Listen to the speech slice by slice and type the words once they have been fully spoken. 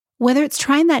Whether it's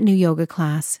trying that new yoga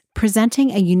class, presenting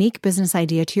a unique business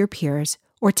idea to your peers,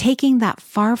 or taking that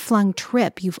far-flung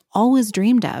trip you've always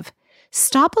dreamed of,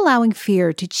 stop allowing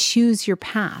fear to choose your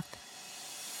path.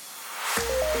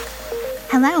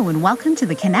 Hello, and welcome to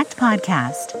the Connect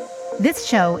Podcast. This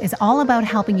show is all about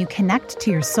helping you connect to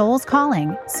your soul's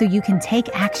calling so you can take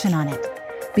action on it.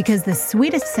 Because the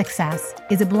sweetest success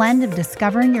is a blend of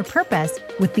discovering your purpose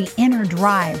with the inner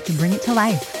drive to bring it to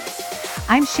life.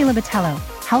 I'm Sheila Botelho,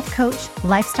 health coach,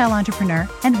 lifestyle entrepreneur,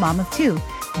 and mom of two,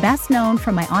 best known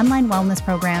for my online wellness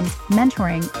programs,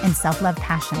 mentoring, and self-love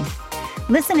passion.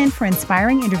 Listen in for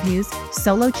inspiring interviews,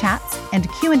 solo chats,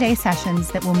 and Q&A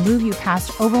sessions that will move you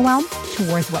past overwhelm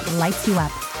towards what lights you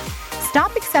up.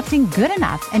 Stop accepting good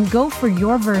enough and go for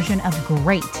your version of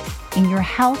great in your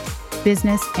health,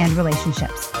 business, and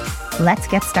relationships. Let's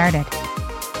get started.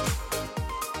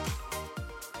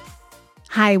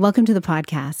 Hi, welcome to the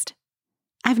podcast.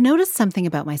 I've noticed something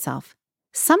about myself.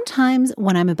 Sometimes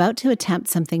when I'm about to attempt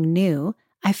something new,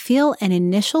 I feel an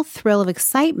initial thrill of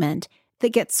excitement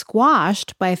that gets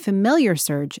squashed by a familiar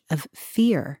surge of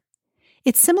fear.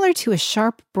 It's similar to a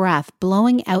sharp breath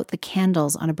blowing out the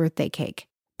candles on a birthday cake,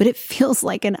 but it feels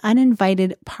like an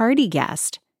uninvited party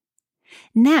guest.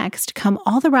 Next come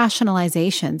all the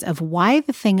rationalizations of why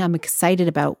the thing I'm excited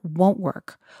about won't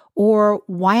work, or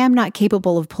why I'm not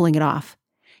capable of pulling it off.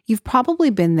 You've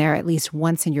probably been there at least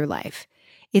once in your life.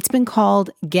 It's been called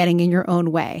getting in your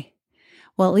own way.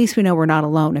 Well, at least we know we're not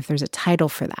alone if there's a title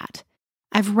for that.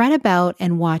 I've read about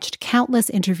and watched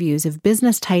countless interviews of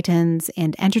business titans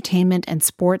and entertainment and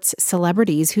sports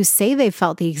celebrities who say they've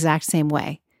felt the exact same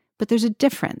way, but there's a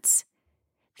difference.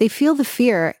 They feel the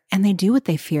fear and they do what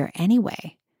they fear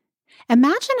anyway.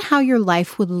 Imagine how your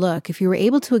life would look if you were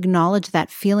able to acknowledge that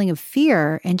feeling of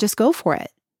fear and just go for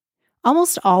it.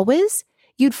 Almost always,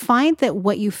 you'd find that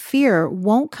what you fear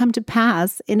won't come to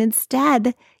pass, and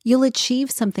instead, you'll achieve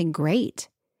something great.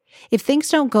 If things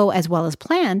don't go as well as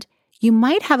planned, you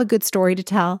might have a good story to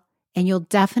tell, and you'll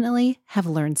definitely have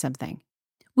learned something.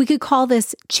 We could call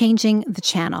this changing the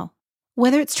channel.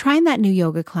 Whether it's trying that new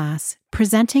yoga class,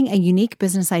 presenting a unique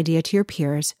business idea to your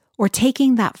peers, or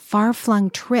taking that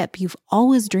far-flung trip you've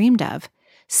always dreamed of,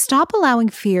 stop allowing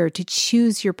fear to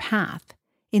choose your path.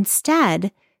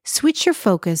 Instead, switch your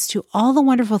focus to all the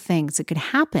wonderful things that could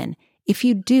happen if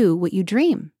you do what you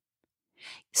dream.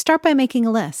 Start by making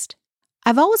a list.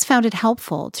 I've always found it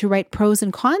helpful to write pros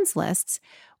and cons lists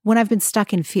when I've been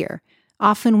stuck in fear.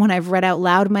 Often when I've read out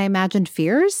loud my imagined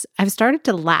fears, I've started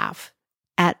to laugh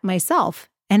at myself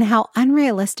and how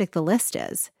unrealistic the list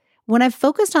is. When I've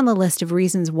focused on the list of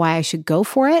reasons why I should go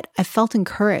for it, I've felt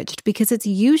encouraged because it's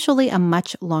usually a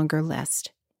much longer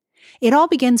list. It all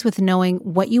begins with knowing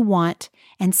what you want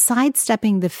and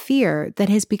sidestepping the fear that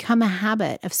has become a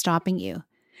habit of stopping you.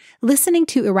 Listening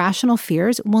to irrational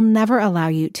fears will never allow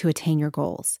you to attain your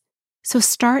goals. So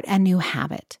start a new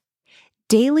habit.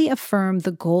 Daily affirm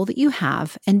the goal that you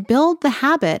have and build the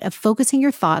habit of focusing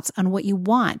your thoughts on what you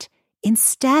want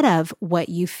instead of what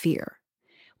you fear.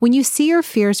 When you see your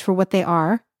fears for what they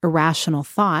are, irrational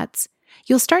thoughts,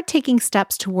 you'll start taking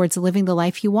steps towards living the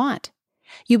life you want.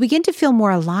 You begin to feel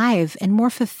more alive and more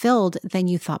fulfilled than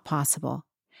you thought possible.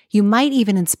 You might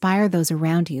even inspire those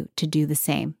around you to do the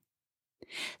same.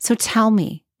 So tell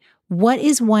me, what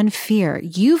is one fear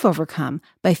you've overcome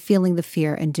by feeling the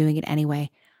fear and doing it anyway?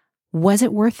 Was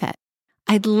it worth it?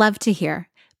 I'd love to hear.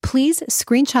 Please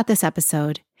screenshot this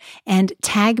episode and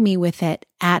tag me with it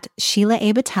at Sheila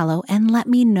A. Botelho and let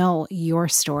me know your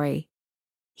story.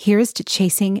 Here's to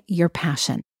chasing your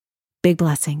passion. Big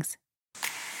blessings.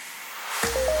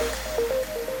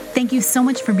 Thank you so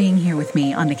much for being here with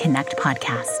me on the Connect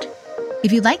Podcast.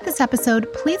 If you like this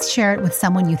episode, please share it with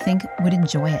someone you think would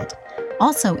enjoy it.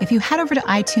 Also, if you head over to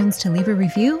iTunes to leave a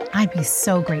review, I'd be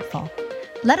so grateful.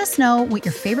 Let us know what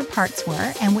your favorite parts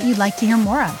were and what you'd like to hear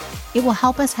more of. It will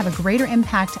help us have a greater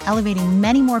impact, elevating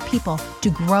many more people to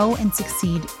grow and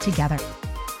succeed together.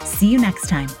 See you next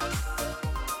time.